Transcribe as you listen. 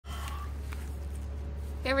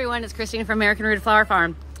Everyone, it's Christine from American Rooted Flower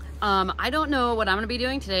Farm. I don't know what I'm going to be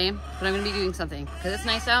doing today, but I'm going to be doing something because it's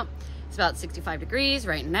nice out. It's about 65 degrees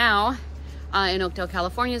right now in Oakdale,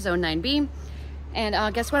 California, zone 9B.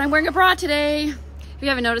 And guess what? I'm wearing a bra today. If you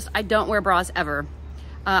haven't noticed, I don't wear bras ever.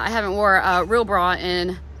 I haven't wore a real bra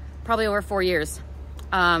in probably over 4 years.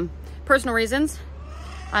 Personal reasons.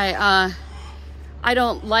 I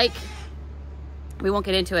don't like, we won't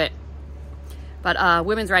get into it, but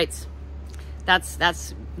women's rights.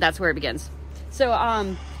 That's where it begins. So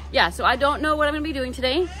yeah, so I don't know what I'm gonna be doing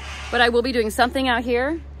today, but I will be doing something out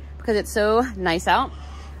here because it's so nice out.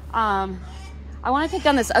 I want to take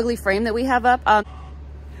down this ugly frame that we have up.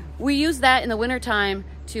 We use that in the winter time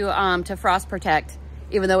to frost protect,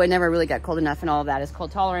 even though it never really got cold enough, and all of that is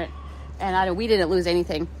cold tolerant, and we didn't lose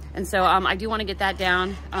anything. And so I do want to get that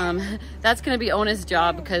down. That's gonna be Ona's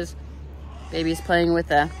job because baby's playing with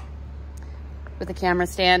the camera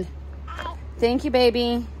stand. Thank you,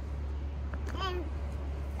 baby.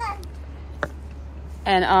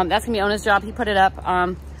 And that's gonna be Ona's job. He put it up.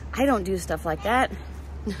 I don't do stuff like that.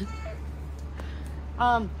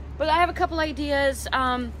 But I have a couple ideas.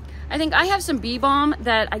 I think I have some bee balm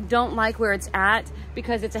that I don't like where it's at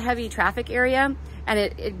because it's a heavy traffic area,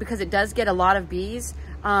 and because it does get a lot of bees.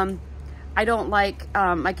 I don't like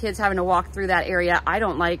my kids having to walk through that area. I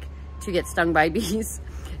don't like to get stung by bees.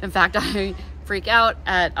 In fact, I freak out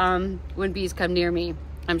at when bees come near me.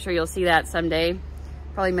 I'm sure you'll see that someday,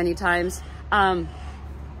 probably many times.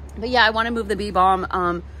 But yeah, I want to move the bee balm.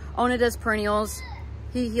 Ona does perennials.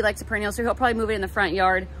 He likes a perennial, so he'll probably move it in the front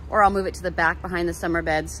yard, or I'll move it to the back behind the summer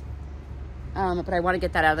beds. But I want to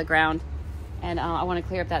get that out of the ground, and I want to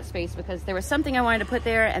clear up that space because there was something I wanted to put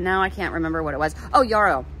there, and now I can't remember what it was. Oh,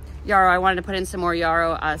 yarrow. Yarrow. I wanted to put in some more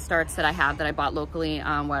yarrow starts that I bought locally,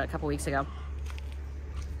 a couple weeks ago.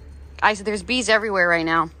 There's bees everywhere right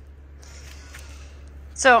now.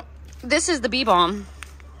 So this is the bee balm,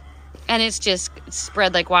 and it's just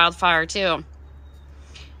spread like wildfire too.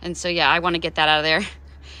 And so yeah, I want to get that out of there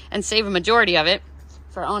and save a majority of it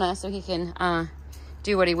for Ona so he can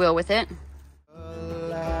do what he will with it.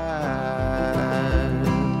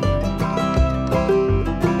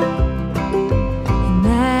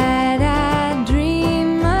 Night I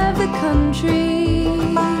dream of the country,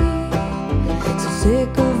 so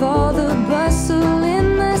sick of all the bustle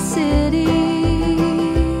in the city.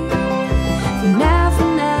 For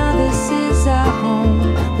now, this is our home.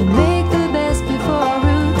 We'll make the best before our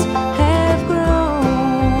roots have grown.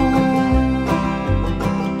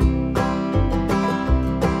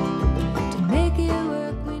 To make it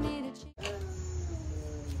work, we need a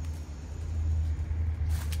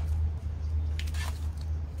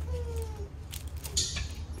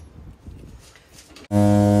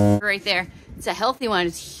change. Right there. It's a healthy one.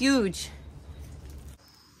 It's huge.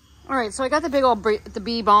 All right, so I got the big old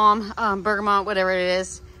bee balm, bergamot, whatever it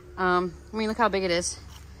is. I mean, look how big it is.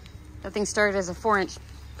 That thing started as a 4-inch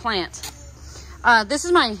plant. This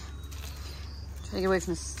is my, try to get away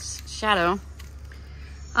from the shadow.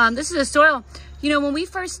 This is the soil. You know, when we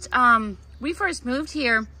first moved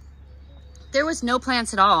here, there was no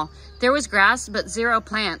plants at all. There was grass, but 0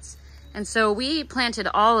 plants. And so we planted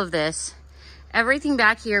all of this. Everything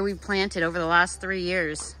back here we planted over the last 3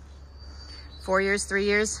 years. 4 years, 3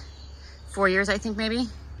 years, 4 years, I think maybe.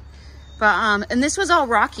 But, and this was all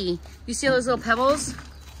rocky. You see all those little pebbles?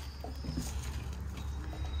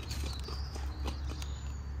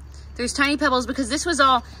 There's tiny pebbles because this was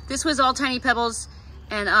all tiny pebbles.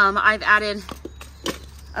 And I've added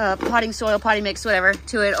potting soil, potting mix, whatever,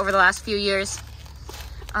 to it over the last few years.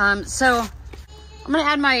 So I'm gonna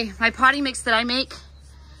add my potting mix that I make.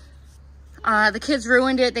 The kids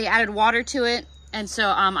ruined it. They added water to it. And so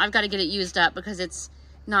I've got to get it used up because it's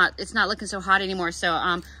not looking so hot anymore. So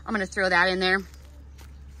I'm going to throw that in there.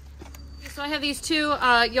 So I have these 2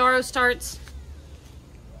 yarrow starts,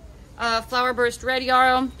 flower burst red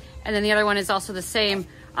yarrow, and then the other one is also the same.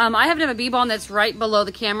 I have a bee balm that's right below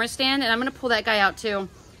the camera stand, and I'm going to pull that guy out too,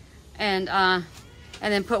 and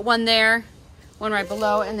then put one there, one right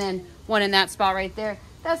below, and then one in that spot right there.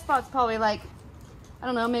 That spot's probably like, I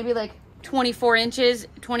don't know, maybe like 24 inches,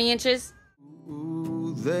 20 inches.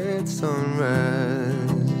 Ooh, that sunrise,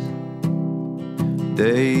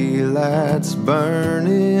 daylight's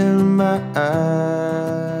burning my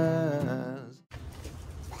eyes.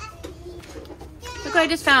 Look what I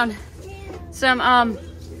just found. Some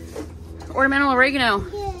ornamental oregano,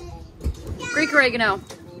 Greek oregano.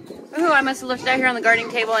 Ooh, I must have left it out here on the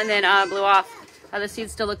gardening table and then blew off. The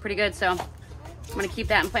seeds still look pretty good, so I'm gonna keep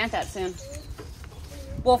that and plant that soon.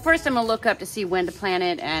 Well, first I'm gonna look up to see when to plant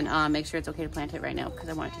it and make sure it's okay to plant it right now because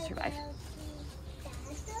I want it to survive.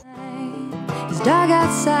 It's dark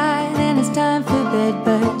outside and it's time for bed,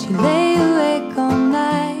 but you lay awake all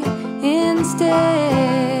night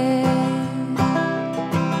instead.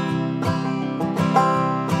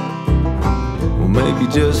 Well, maybe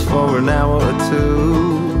just for an hour or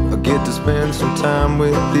two, I'll get to spend some time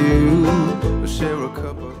with you. We'll share a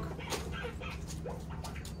cup of...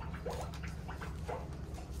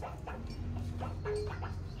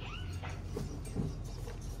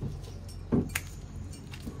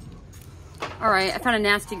 All right, I found a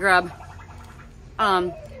nasty grub.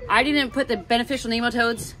 I didn't put the beneficial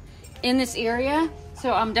nematodes in this area,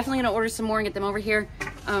 so I'm definitely gonna order some more and get them over here.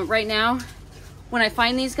 Right now, when I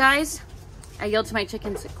find these guys, I yell to my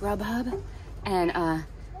chickens, Grubhub, and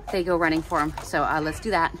they go running for them. So let's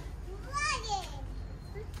do that.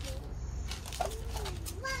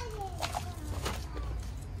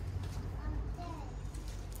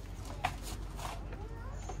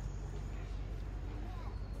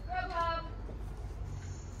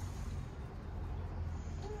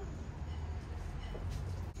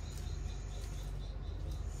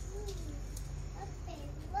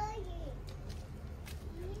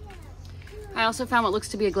 I also found what looks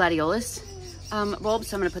to be a gladiolus bulb,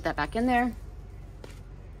 so I'm gonna put that back in there.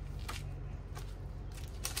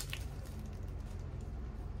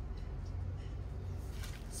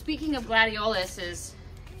 Speaking of gladioluses,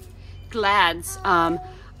 glads,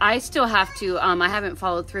 I still have to, I haven't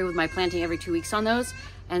followed through with my planting every 2 weeks on those,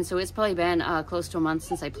 and so it's probably been close to a month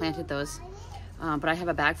since I planted those. But I have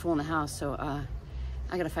a bag full in the house, so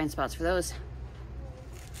I gotta find spots for those.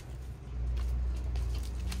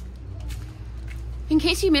 In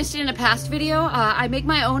case you missed it in a past video, I make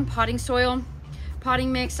my own potting soil, potting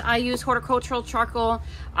mix. I use horticultural charcoal,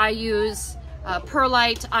 I use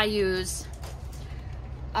perlite, I use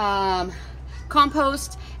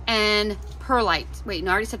compost and perlite. Wait,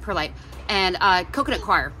 no, I already said perlite. And coconut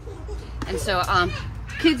coir. And so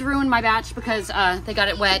kids ruined my batch because they got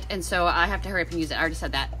it wet, and so I have to hurry up and use it. I already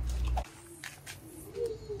said that.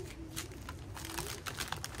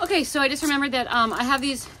 Okay, so I just remembered that I have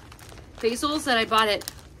these basils that I bought at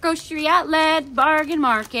Grocery Outlet, Bargain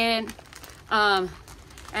Market. And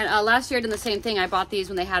last year I did the same thing. I bought these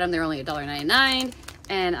when they had them. They're only $1.99,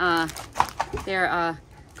 and they're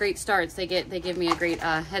great starts. They give me a great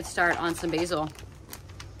head start on some basil.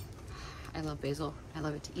 I love basil. I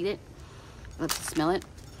love it to eat it. I love to smell it.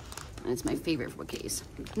 And it's my favorite bouquets.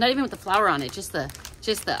 Not even with the flower on it, just the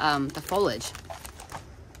foliage.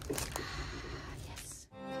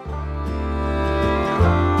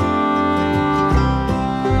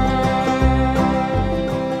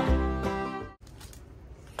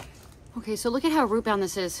 Okay, so look at how root bound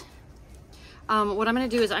this is. What I'm gonna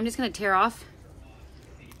do is I'm just gonna tear off.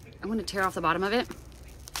 I'm gonna tear off the bottom of it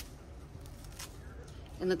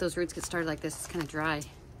and let those roots get started like this. It's kind of dry.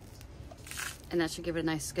 And that should give it a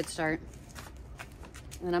nice, good start.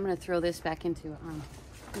 And then I'm gonna throw this back into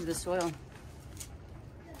the soil.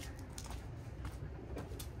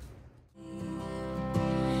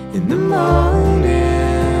 In the morning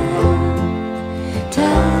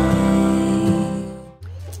time.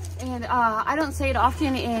 And I don't say it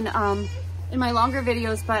often in my longer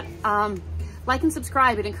videos, but like and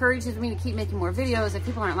subscribe. It encourages me to keep making more videos. If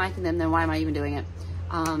people aren't liking them, then why am I even doing it?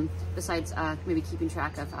 Besides maybe keeping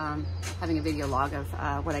track of having a video log of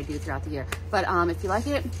what I do throughout the year. But if you like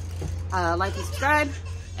it, like and subscribe.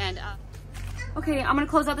 And okay, I'm gonna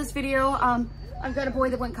close out this video. I've got a boy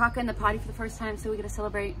that went caca in the potty for the first time, so we gotta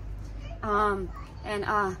celebrate.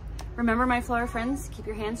 Remember, my flower friends, keep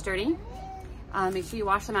your hands dirty. Make sure you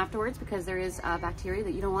wash them afterwards, because there is bacteria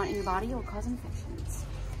that you don't want in your body. It will cause infections.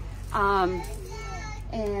 I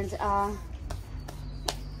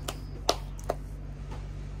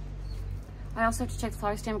also have to check the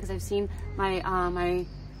flower stand, because I've seen my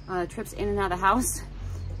trips in and out of the house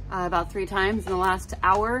about 3 times in the last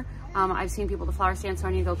hour. I've seen people at the flower stand, so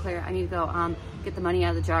I need to go clear. I need to go get the money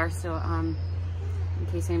out of the jar, so in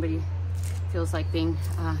case anybody feels like being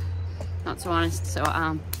not so honest. So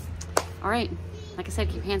all right, like I said,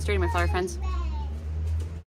 keep your hands dirty, my flower friends.